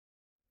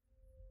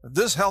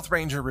This Health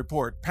Ranger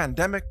Report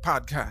Pandemic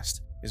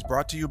Podcast is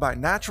brought to you by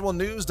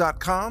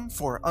NaturalNews.com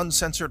for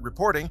uncensored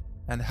reporting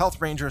and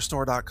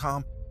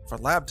HealthRangerStore.com for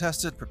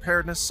lab-tested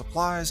preparedness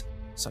supplies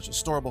such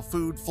as storable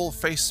food,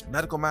 full-face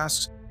medical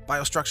masks,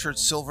 biostructured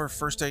silver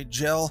first aid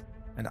gel,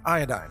 and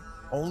iodine,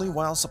 only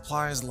while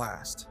supplies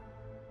last.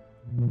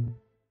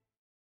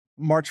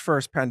 March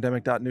 1st,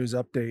 Pandemic.News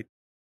update.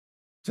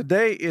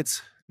 Today,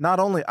 it's not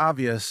only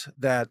obvious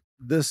that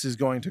this is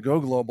going to go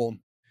global,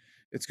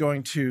 it's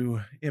going to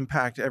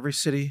impact every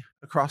city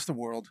across the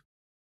world,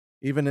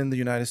 even in the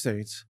United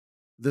States.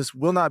 This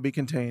will not be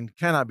contained,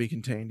 cannot be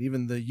contained.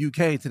 Even the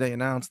UK today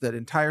announced that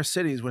entire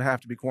cities would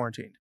have to be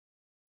quarantined.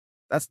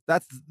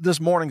 That's this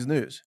morning's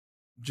news,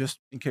 just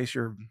in case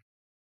you're,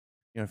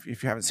 if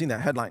you haven't seen that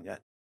headline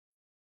yet.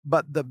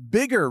 But the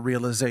bigger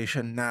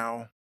realization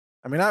now,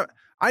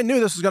 I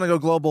knew this was going to go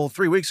global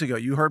 3 weeks ago.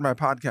 You heard my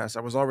podcast.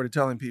 I was already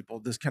telling people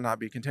this cannot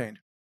be contained.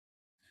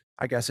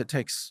 I guess it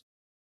takes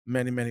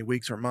many, many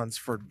weeks or months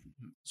for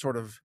sort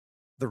of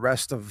the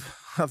rest of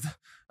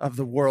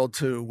the world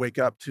to wake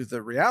up to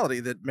the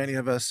reality that many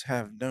of us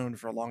have known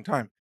for a long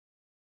time.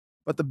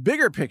 But the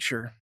bigger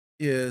picture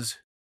is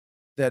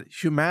that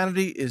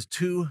humanity is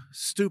too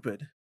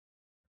stupid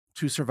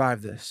to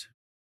survive this.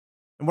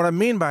 And what I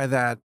mean by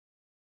that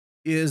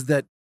is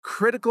that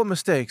critical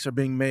mistakes are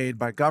being made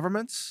by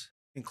governments,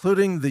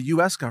 including the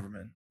US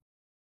government,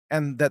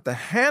 and that the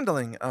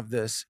handling of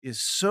this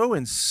is so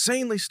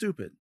insanely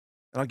stupid.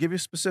 And I'll give you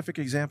specific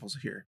examples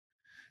here,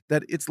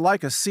 that it's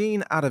like a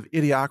scene out of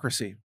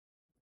Idiocracy.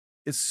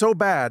 It's so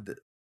bad,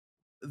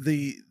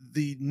 the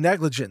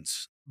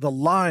negligence, the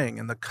lying,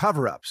 and the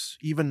cover-ups,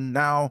 even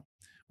now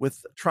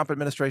with Trump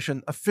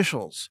administration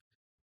officials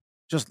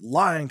just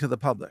lying to the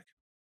public,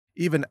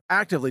 even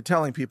actively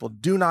telling people,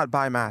 do not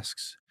buy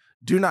masks,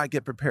 do not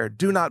get prepared,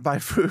 do not buy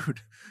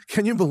food.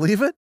 Can you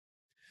believe it?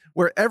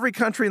 Where every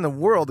country in the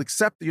world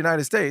except the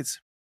United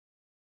States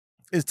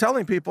is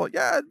telling people,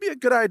 yeah, it'd be a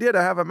good idea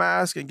to have a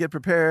mask and get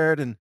prepared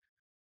and,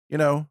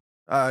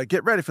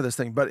 get ready for this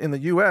thing. But in the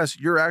US,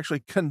 you're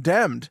actually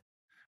condemned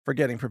for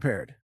getting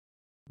prepared.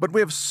 But we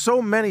have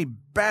so many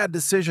bad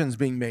decisions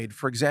being made.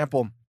 For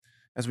example,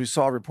 as we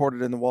saw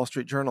reported in the Wall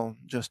Street Journal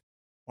just,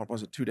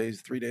 3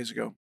 days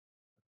ago,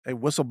 a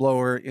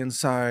whistleblower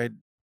inside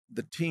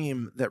the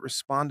team that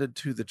responded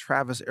to the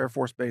Travis Air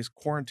Force Base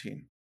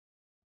quarantine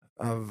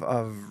of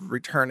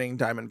returning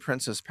Diamond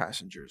Princess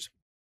passengers.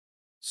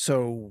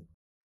 So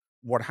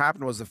what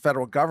happened was the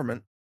federal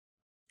government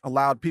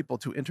allowed people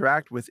to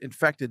interact with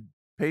infected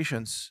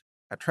patients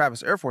at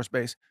Travis Air Force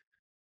Base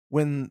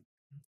when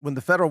the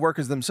federal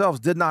workers themselves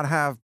did not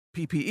have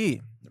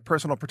PPE,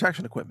 personal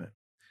protection equipment,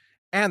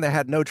 and they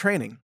had no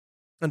training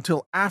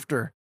until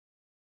after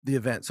the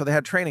event. So they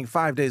had training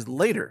 5 days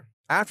later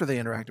after they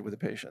interacted with the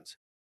patients.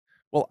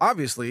 Well,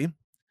 obviously,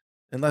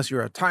 unless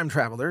you're a time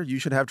traveler, you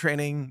should have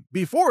training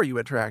before you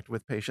interact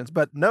with patients.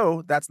 But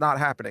no, that's not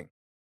happening.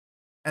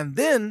 And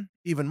then,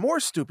 even more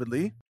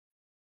stupidly,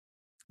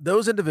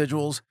 those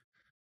individuals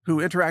who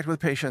interact with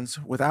patients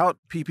without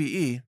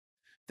PPE,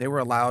 they were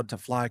allowed to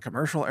fly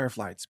commercial air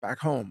flights back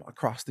home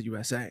across the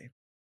USA.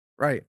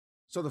 Right.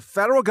 So the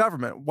federal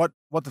government, what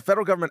the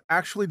federal government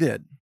actually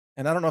did,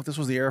 and I don't know if this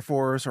was the Air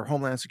Force or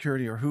Homeland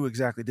Security or who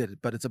exactly did it,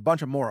 but it's a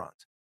bunch of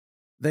morons.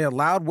 They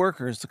allowed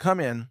workers to come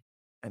in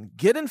and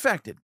get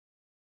infected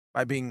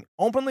by being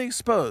openly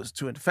exposed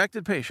to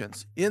infected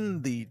patients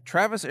in the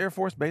Travis Air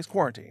Force Base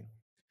quarantine,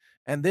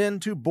 and then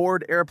to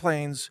board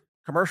airplanes,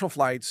 commercial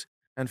flights,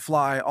 and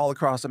fly all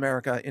across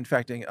America,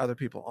 infecting other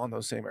people on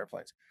those same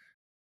airplanes.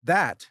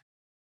 That,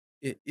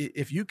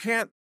 if you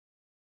can't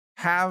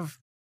have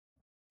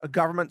a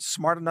government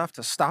smart enough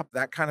to stop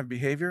that kind of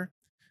behavior,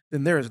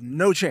 then there is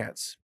no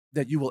chance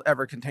that you will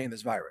ever contain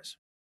this virus.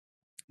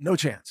 No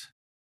chance.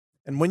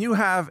 And when you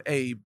have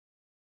a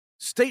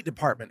State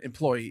Department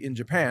employee in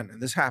Japan,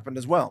 and this happened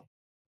as well,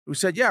 who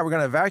said, yeah, we're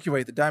going to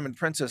evacuate the Diamond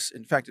Princess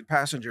infected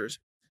passengers,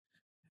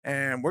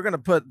 and we're going to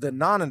put the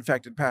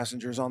non-infected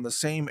passengers on the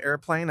same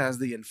airplane as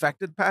the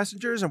infected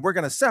passengers, and we're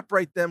going to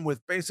separate them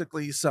with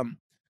basically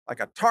like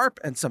a tarp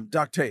and some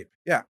duct tape.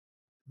 Yeah,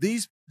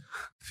 these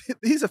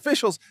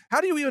officials, how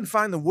do you even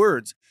find the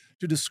words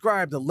to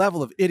describe the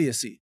level of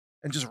idiocy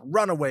and just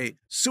runaway,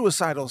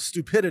 suicidal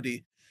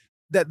stupidity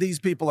that these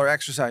people are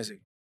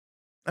exercising?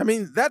 I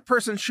mean, that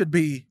person should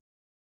be,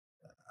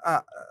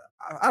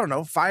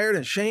 fired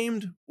and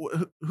shamed.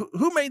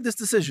 Who made this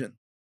decision?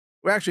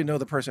 We actually know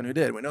the person who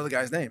did. We know the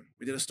guy's name.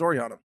 We did a story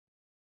on him.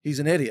 He's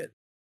an idiot.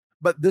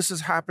 But this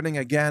is happening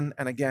again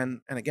and again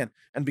and again.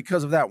 And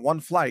because of that one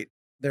flight,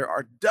 there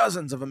are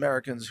dozens of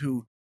Americans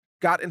who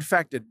got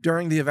infected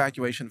during the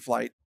evacuation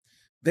flight.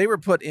 They were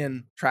put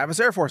in Travis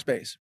Air Force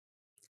Base.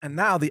 And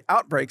now the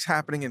outbreaks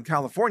happening in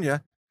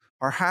California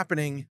are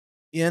happening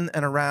in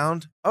and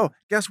around,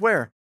 guess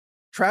where?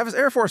 Travis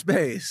Air Force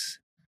Base.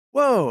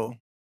 Whoa,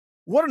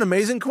 what an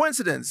amazing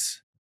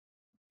coincidence.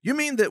 You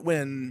mean that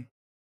when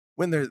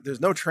there's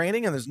no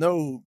training and there's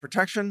no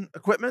protection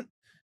equipment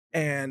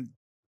and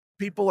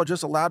people are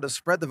just allowed to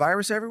spread the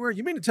virus everywhere,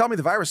 you mean to tell me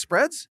the virus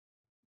spreads?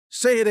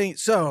 Say it ain't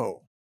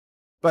so.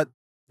 But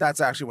that's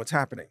actually what's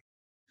happening.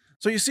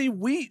 So you see,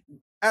 we,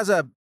 as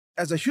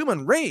a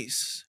human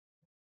race,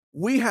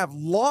 we have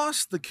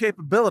lost the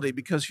capability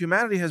because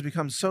humanity has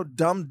become so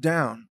dumbed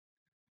down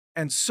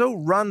and so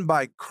run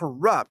by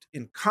corrupt,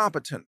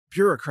 incompetent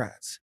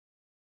bureaucrats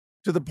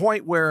to the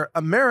point where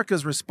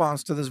America's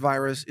response to this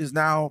virus is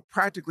now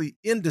practically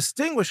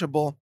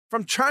indistinguishable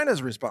from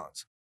China's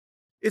response.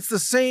 It's the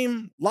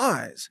same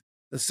lies,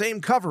 the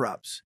same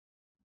cover-ups,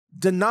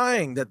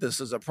 denying that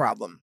this is a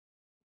problem,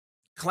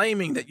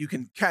 claiming that you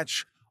can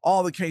catch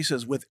all the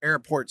cases with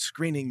airport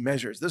screening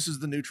measures. This is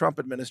the new Trump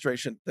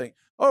administration thing.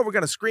 Oh, we're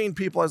going to screen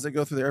people as they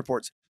go through the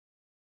airports.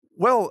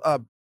 Well,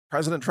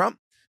 President Trump,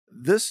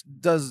 this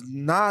does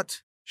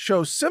not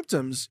show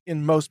symptoms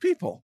in most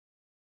people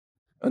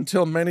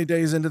until many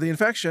days into the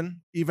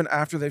infection, even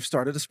after they've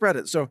started to spread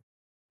it. So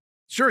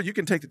sure, you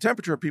can take the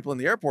temperature of people in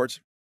the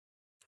airports.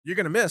 You're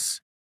going to miss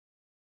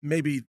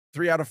maybe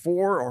 3 out of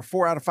 4 or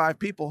 4 out of 5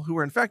 people who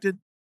are infected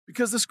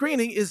because the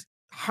screening is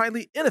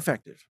highly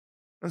ineffective.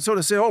 And so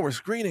to say, oh, we're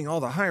screening all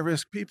the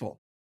high-risk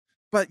people,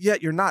 but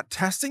yet you're not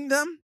testing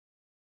them?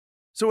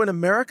 So in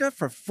America,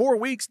 for 4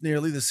 weeks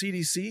nearly, the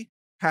CDC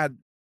had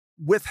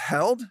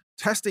withheld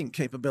testing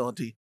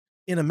capability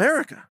in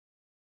America.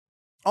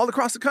 All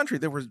across the country,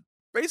 there was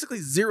basically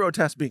 0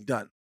 tests being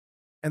done.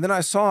 And then I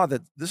saw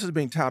that this is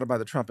being touted by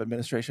the Trump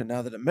administration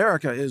now that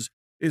America is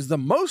the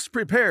most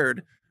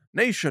prepared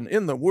nation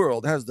in the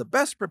world, has the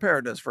best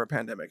preparedness for a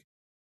pandemic.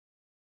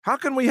 How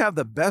can we have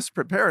the best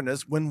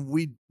preparedness when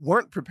we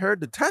weren't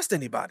prepared to test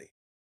anybody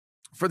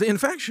for the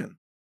infection?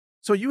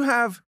 So you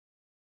have,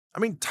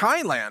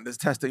 Thailand is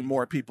testing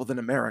more people than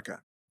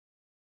America.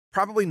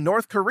 Probably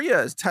North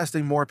Korea is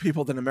testing more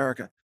people than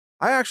America.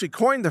 I actually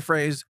coined the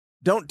phrase,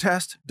 don't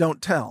test,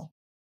 don't tell,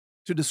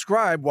 to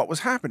describe what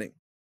was happening.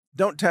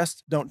 Don't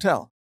test, don't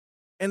tell.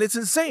 And it's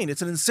insane.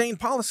 It's an insane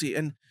policy.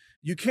 And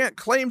you can't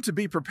claim to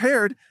be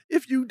prepared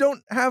if you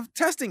don't have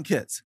testing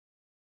kits.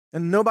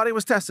 And nobody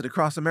was tested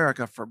across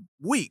America for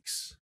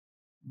weeks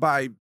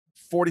by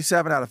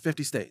 47 out of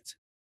 50 states.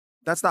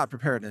 That's not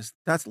preparedness.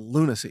 That's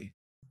lunacy.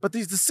 But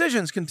these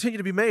decisions continue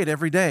to be made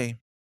every day,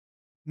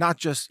 not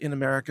just in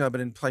America,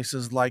 but in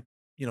places like,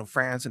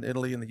 France and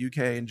Italy and the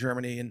UK and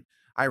Germany and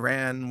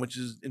Iran, which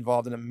is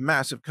involved in a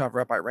massive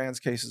cover-up. Iran's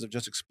cases have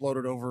just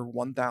exploded over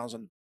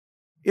 1,000.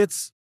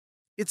 It's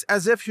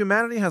as if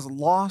humanity has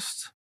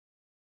lost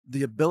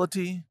the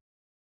ability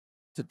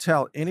to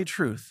tell any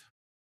truth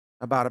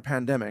about a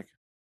pandemic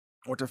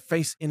or to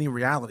face any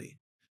reality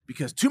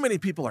because too many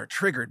people are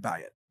triggered by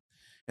it.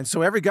 And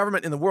so every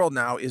government in the world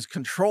now is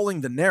controlling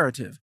the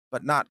narrative,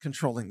 but not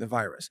controlling the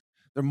virus.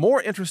 They're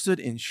more interested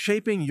in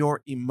shaping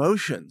your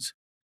emotions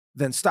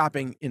than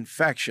stopping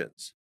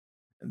infections.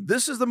 And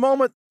this is the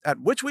moment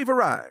at which we've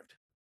arrived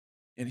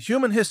in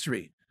human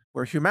history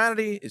where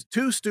humanity is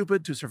too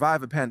stupid to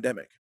survive a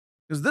pandemic.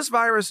 Because this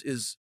virus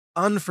is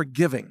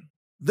unforgiving.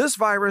 This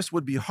virus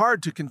would be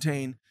hard to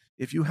contain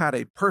if you had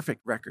a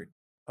perfect record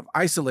of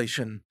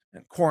isolation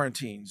and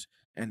quarantines,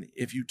 and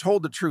if you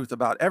told the truth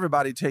about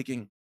everybody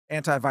taking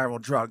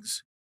antiviral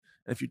drugs,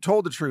 and if you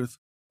told the truth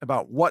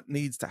about what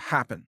needs to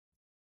happen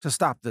to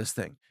stop this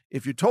thing.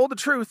 If you told the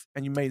truth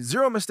and you made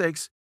 0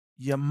 mistakes,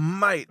 you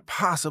might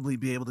possibly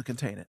be able to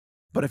contain it.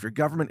 But if your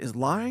government is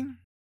lying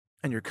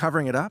and you're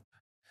covering it up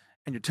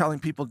and you're telling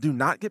people do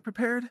not get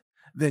prepared,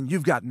 then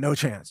you've got no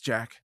chance,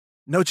 Jack.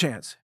 No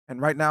chance.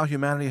 And right now,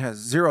 humanity has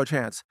 0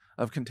 chance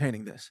of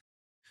containing this.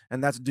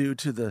 And that's due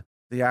to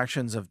the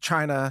actions of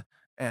China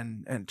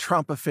and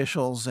Trump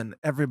officials and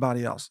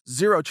everybody else.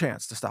 0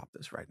 chance to stop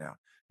this right now.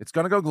 It's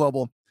going to go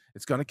global.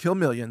 It's going to kill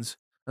millions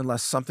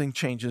unless something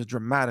changes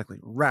dramatically,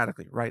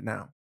 radically right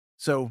now.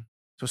 So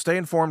stay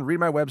informed. Read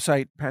my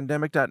website,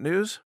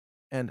 pandemic.news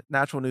and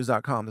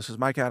naturalnews.com. This is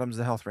Mike Adams,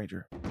 the Health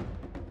Ranger.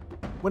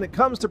 When it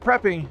comes to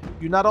prepping,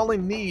 you not only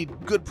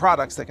need good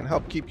products that can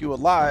help keep you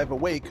alive,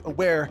 awake,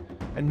 aware,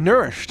 and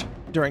nourished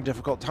during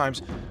difficult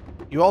times,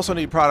 you also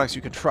need products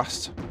you can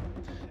trust.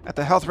 At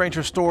the Health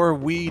Ranger store,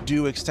 we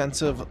do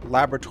extensive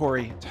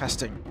laboratory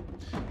testing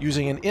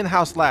using an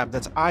in-house lab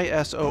that's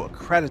ISO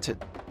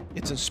accredited.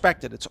 It's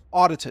inspected, it's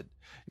audited.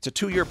 It's a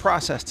 2-year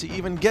process to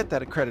even get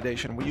that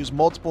accreditation. We use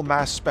multiple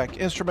mass spec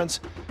instruments,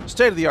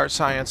 state-of-the-art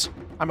science.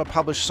 I'm a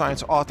published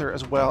science author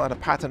as well and a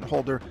patent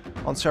holder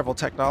on several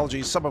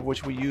technologies, some of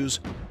which we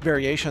use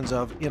variations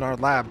of in our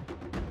lab.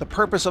 The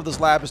purpose of this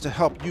lab is to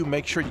help you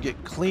make sure you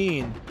get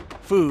clean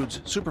foods,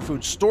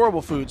 superfoods,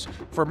 storable foods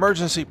for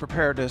emergency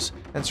preparedness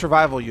and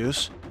survival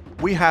use.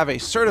 We have a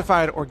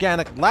certified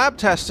organic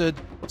lab-tested,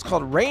 what's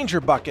called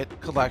Ranger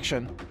Bucket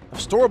collection of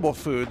storable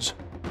foods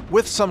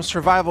with some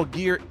survival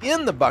gear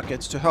in the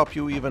buckets to help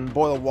you even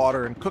boil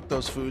water and cook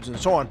those foods and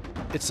so on.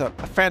 It's a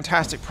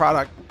fantastic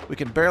product. We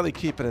can barely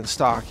keep it in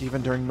stock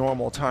even during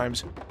normal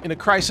times. In a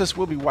crisis,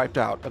 we'll be wiped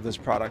out of this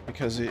product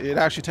because it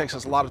actually takes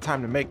us a lot of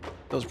time to make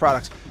those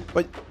products.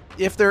 But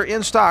if they're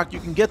in stock, you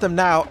can get them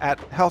now at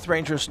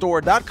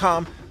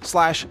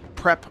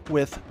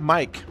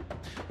healthrangerstore.com/prepwithmike.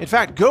 In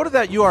fact, go to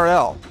that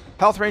URL,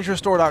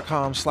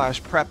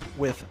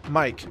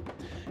 healthrangerstore.com/prepwithmike,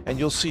 and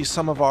you'll see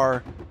some of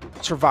our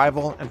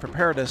survival and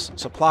preparedness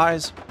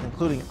supplies,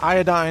 including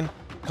iodine,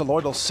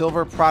 colloidal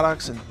silver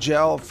products and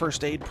gel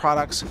first aid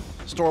products,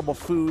 storable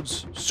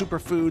foods,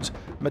 superfoods,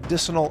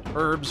 medicinal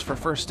herbs for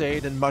first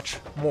aid, and much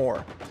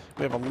more.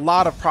 We have a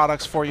lot of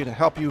products for you to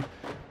help you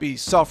be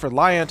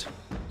self-reliant,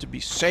 to be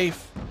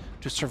safe,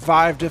 to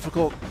survive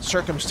difficult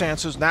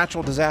circumstances,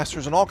 natural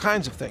disasters, and all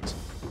kinds of things.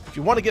 If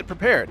you want to get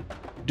prepared,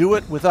 do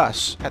it with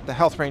us at the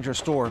Health Ranger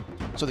store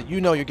so that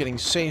you know you're getting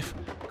safe,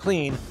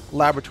 clean,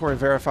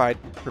 laboratory-verified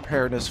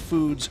preparedness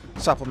foods,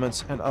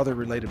 supplements, and other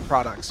related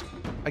products.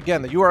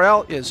 Again, the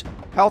URL is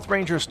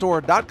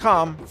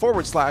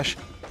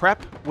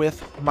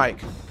healthrangerstore.com/prep-with-Mike.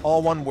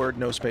 All one word,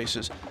 no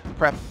spaces.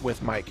 Prep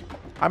with Mike.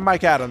 I'm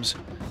Mike Adams.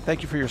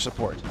 Thank you for your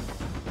support.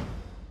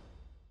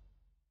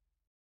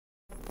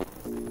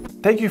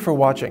 Thank you for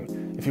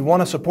watching. If you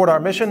want to support our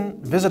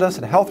mission, visit us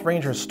at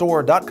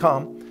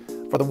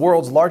healthrangerstore.com for the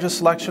world's largest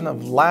selection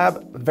of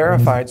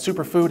lab-verified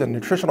superfood and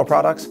nutritional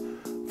products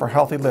for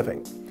healthy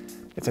living.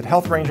 It's at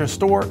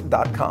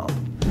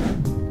healthrangerstore.com.